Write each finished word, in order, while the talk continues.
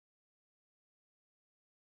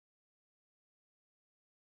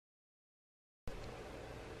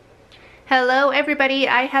Hello everybody,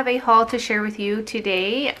 I have a haul to share with you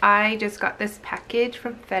today. I just got this package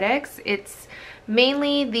from FedEx. It's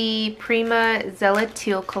mainly the Prima Zella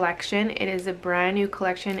Teal collection. It is a brand new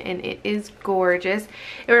collection and it is gorgeous.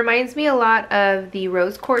 It reminds me a lot of the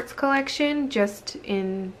Rose Quartz collection, just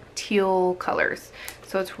in teal colors.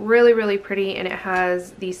 So it's really pretty, and it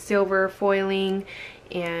has the silver foiling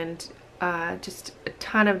and just a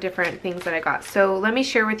ton of different things that I got. So let me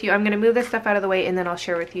share with you. I'm going to move this stuff out of the way and then I'll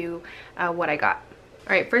share with you what I got.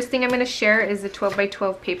 Alright, first thing I'm going to share is the 12 by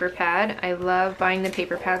 12 paper pad. I love buying the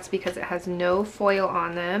paper pads because it has no foil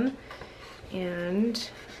on them, and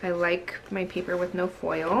I like my paper with no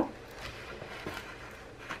foil.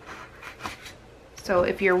 So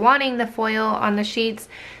if you're wanting the foil on the sheets,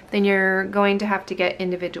 then you're going to have to get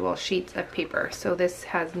individual sheets of paper. So this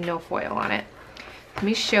has no foil on it. Let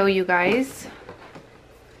me show you guys.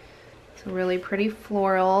 Some really pretty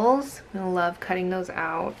florals. I love cutting those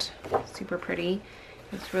out. Super pretty.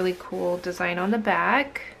 It's really cool design on the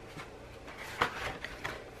back.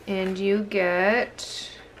 And you get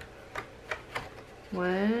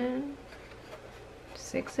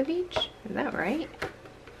 6 of each? Is that right?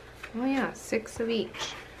 Oh yeah, 6 of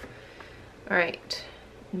each. Alright.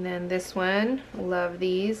 And then this one, love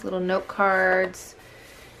these little note cards.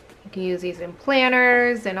 You can use these in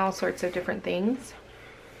planners and all sorts of different things.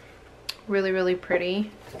 Really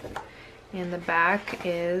pretty. And the back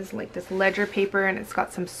is like this ledger paper, and it's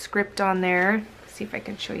got some script on there. Let's see if I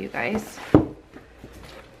can show you guys.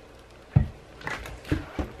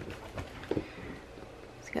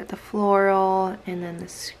 It's got the floral and then the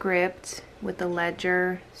script with the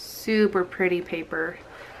ledger. Super pretty paper.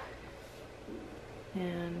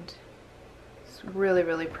 And it's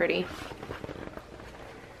really pretty.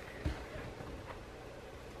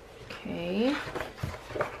 Okay,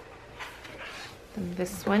 and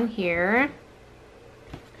this one here,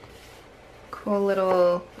 cool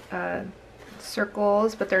little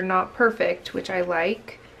circles, but they're not perfect, which I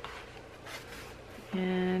like,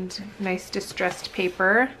 and nice distressed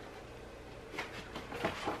paper.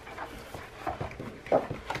 Let's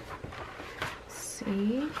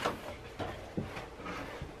see.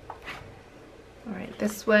 Alright,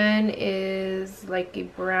 this one is like a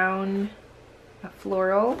brown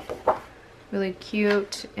floral, really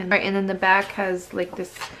cute. And then the back has like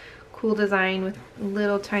this cool design with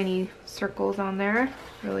little tiny circles on there,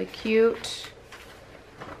 really cute.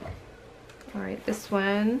 All right, this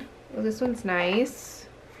one, oh, this one's nice.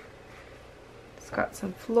 It's got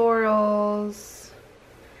some florals,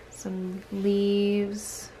 some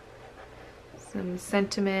leaves, some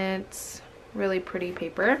sentiments, really pretty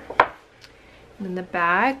paper. And then the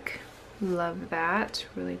back, love that,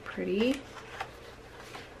 really pretty.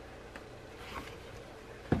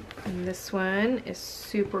 And this one is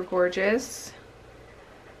super gorgeous.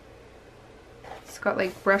 It's got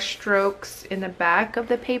like brush strokes in the back of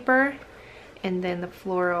the paper and then the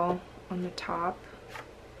floral on the top.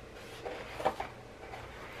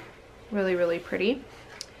 Really pretty.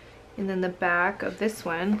 And then the back of this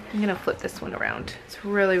one, I'm gonna flip this one around. It's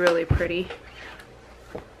really pretty.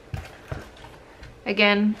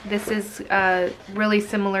 Again, this is really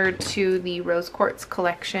similar to the Rose Quartz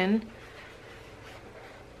collection.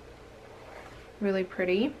 Really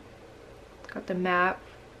pretty. Got the map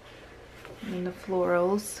and the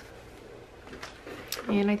florals.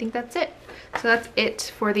 And I think that's it. So that's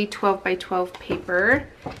it for the 12 by 12 paper.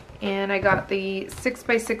 And I got the 6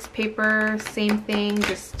 by 6 paper, same thing,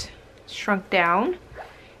 just shrunk down.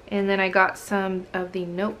 And then I got some of the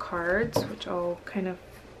note cards, which I'll kind of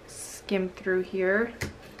skim through here.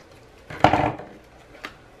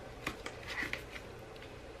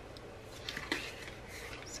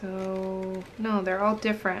 So, no, they're all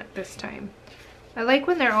different this time. I like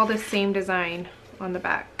when they're all the same design on the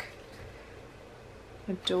back.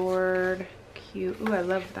 Adored, cute. Ooh, I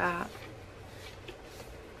love that.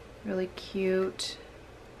 Really cute.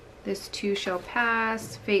 This too shall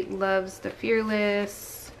pass. Fate loves the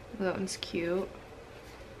fearless. Ooh, that one's cute.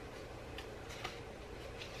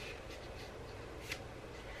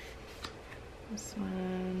 This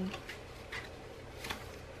one.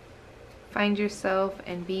 Find yourself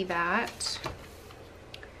and be that.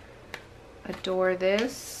 Adore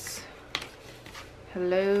this.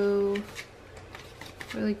 Hello.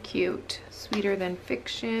 Really cute. Sweeter than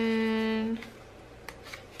fiction.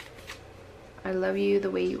 I love you the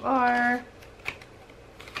way you are.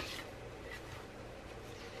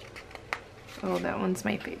 Oh, that one's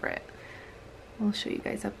my favorite. I'll show you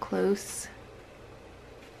guys up close.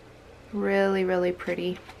 Really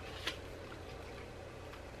pretty.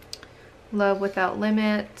 Love without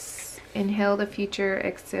limits. Inhale the future,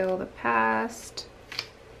 exhale the past.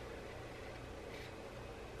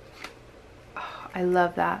 I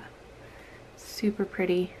love that. Super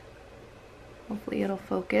pretty. Hopefully it'll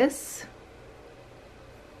focus.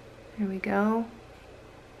 There we go.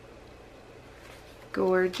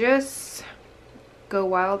 Gorgeous. Go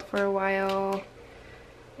wild for a while.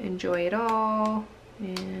 Enjoy it all.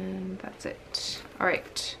 And that's it. All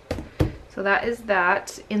right. So that is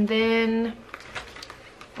that. And then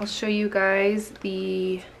I'll show you guys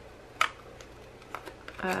the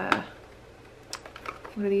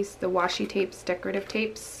what are these? The washi tapes, decorative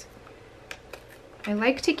tapes. I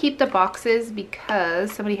like to keep the boxes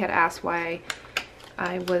because somebody had asked why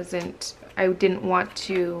I didn't want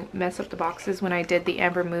to mess up the boxes when I did the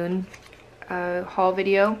Amber Moon haul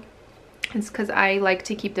video. It's because I like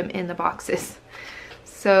to keep them in the boxes.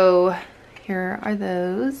 So here are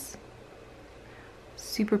those.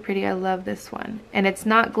 Super pretty. I love this one. And it's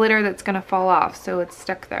not glitter that's gonna fall off, so it's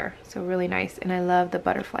stuck there. So really nice. And I love the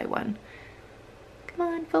butterfly one. Come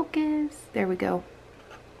on, focus. There we go.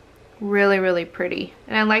 Really, really pretty.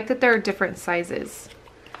 And I like that there are different sizes.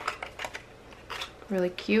 Really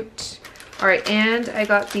cute. All right, and I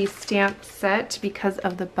got the stamp set because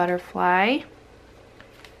of the butterfly.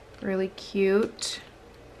 Really cute.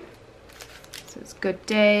 So it's Good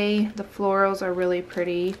Day. The florals are really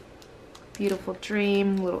pretty. Beautiful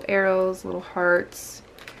Dream, little arrows, little hearts.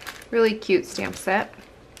 Really cute stamp set.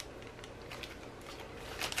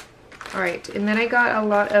 All right, and then I got a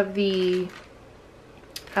lot of the,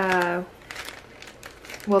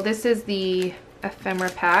 well, this is the ephemera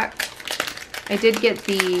pack. I did get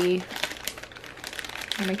the,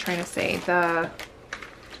 what am I trying to say? The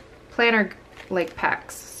planner like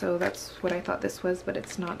packs. So that's what I thought this was, but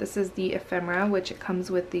it's not. This is the ephemera, which it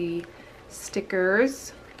comes with the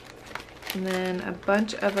stickers. And then a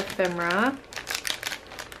bunch of ephemera,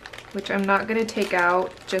 which I'm not gonna take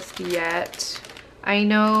out just yet. I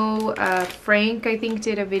know Frank, I think,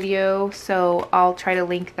 did a video, so I'll try to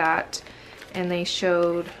link that. And they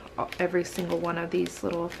showed every single one of these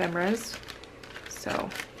little ephemeras. So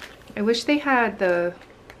I wish they had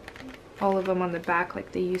all of them on the back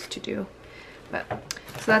like they used to do. But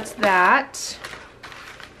so that's that.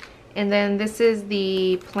 And then this is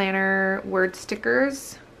the planner word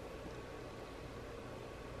stickers.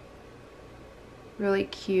 Really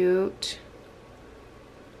cute.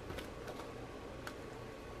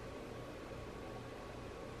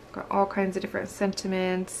 Got all kinds of different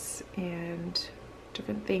sentiments and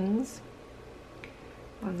different things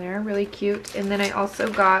on there. Really cute. And then I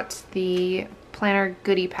also got the planner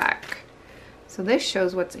goodie pack. So this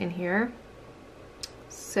shows what's in here.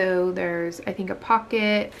 So there's, I think, a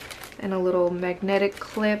pocket and a little magnetic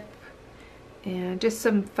clip and just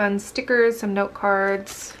some fun stickers, some note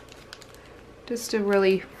cards. Just a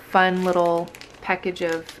really fun little package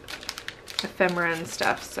of ephemera and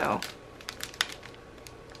stuff. So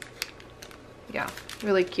yeah,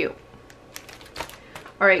 really cute.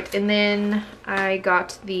 All right, and then I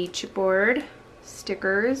got the chipboard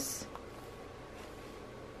stickers.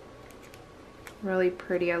 Really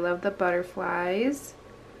pretty. I love the butterflies.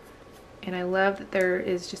 And I love that there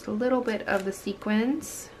is just a little bit of the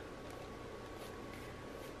sequins.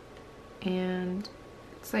 And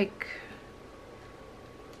it's like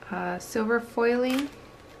silver foiling.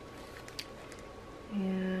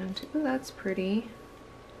 And oh, that's pretty.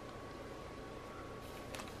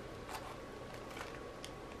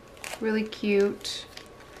 Really cute.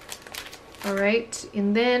 All right,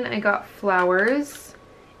 and then I got flowers,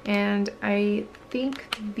 and I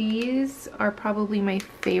think these are probably my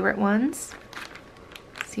favorite ones.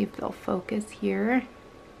 Let's see if they'll focus here.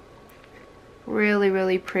 Really,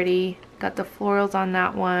 really pretty. Got the florals on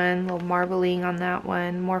that one, little marbling on that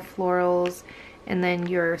one, more florals, and then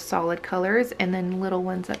your solid colors, and then little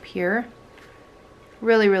ones up here.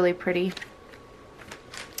 Really, really pretty.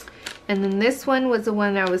 And then this one was the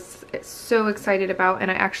one I was so excited about,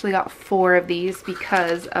 and I actually got 4 of these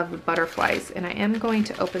because of the butterflies. And I am going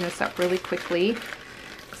to open this up really quickly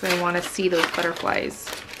because I want to see those butterflies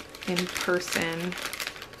in person.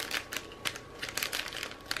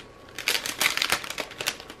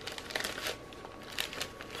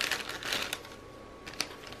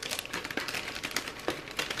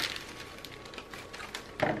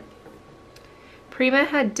 Prima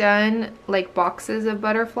had done like boxes of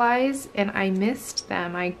butterflies, and I missed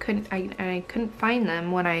them. I couldn't find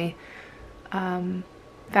them when I found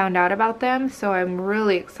out about them. So I'm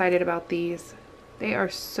really excited about these. They are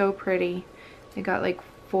so pretty. They got like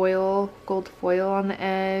foil, gold foil on the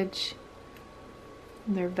edge.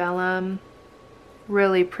 They're vellum.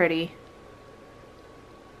 Really pretty.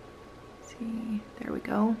 Let's see, there we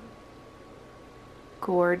go.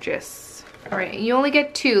 Gorgeous. All right, you only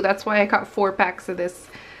get 2. That's why I got 4 packs of this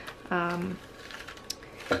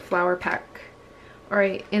flower pack. All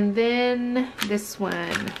right, and then this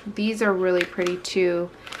one. These are really pretty too.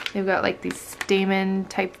 They've got like these stamen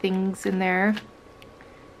type things in there.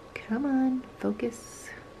 Come on, focus.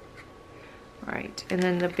 All right, and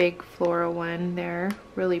then the big floral one there,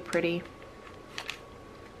 really pretty.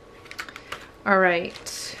 All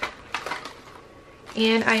right,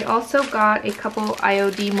 and I also got a couple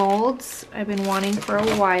IOD molds I've been wanting for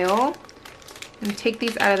a while. I'm gonna take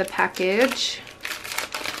these out of the package.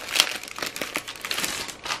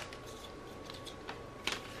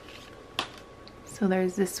 So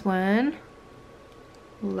there's this one.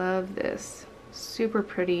 Love this, super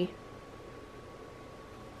pretty.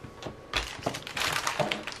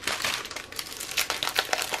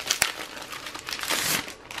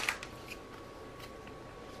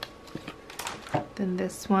 Then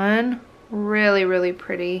this one, really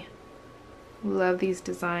pretty. Love these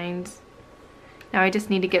designs. Now I just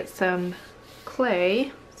need to get some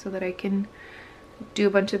clay so that I can do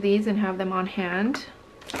a bunch of these and have them on hand.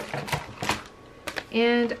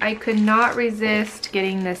 And I could not resist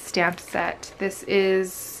getting this stamp set. This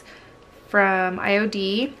is from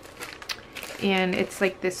IOD, and it's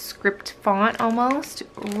like this script font almost.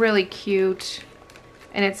 Really cute,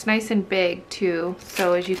 and it's nice and big too.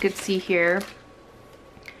 So as you could see here,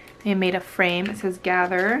 they made a frame. It says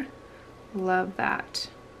gather. Love that.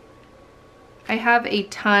 I have a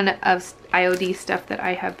ton of IOD stuff that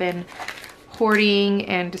I have been hoarding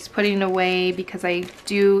and just putting away because I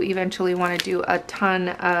do eventually want to do a ton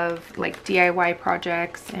of like DIY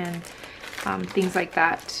projects and things like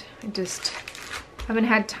that. I just haven't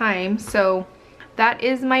had time. So that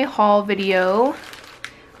is my haul video.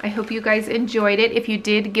 I hope you guys enjoyed it. If you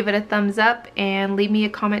did, give it a thumbs up and leave me a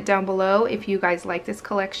comment down below if you guys like this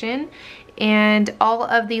collection. And all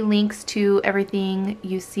of the links to everything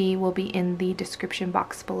you see will be in the description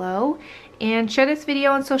box below. And share this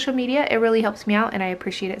video on social media. It really helps me out and I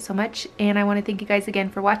appreciate it so much. And I want to thank you guys again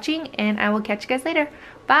for watching, and I will catch you guys later.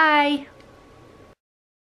 Bye!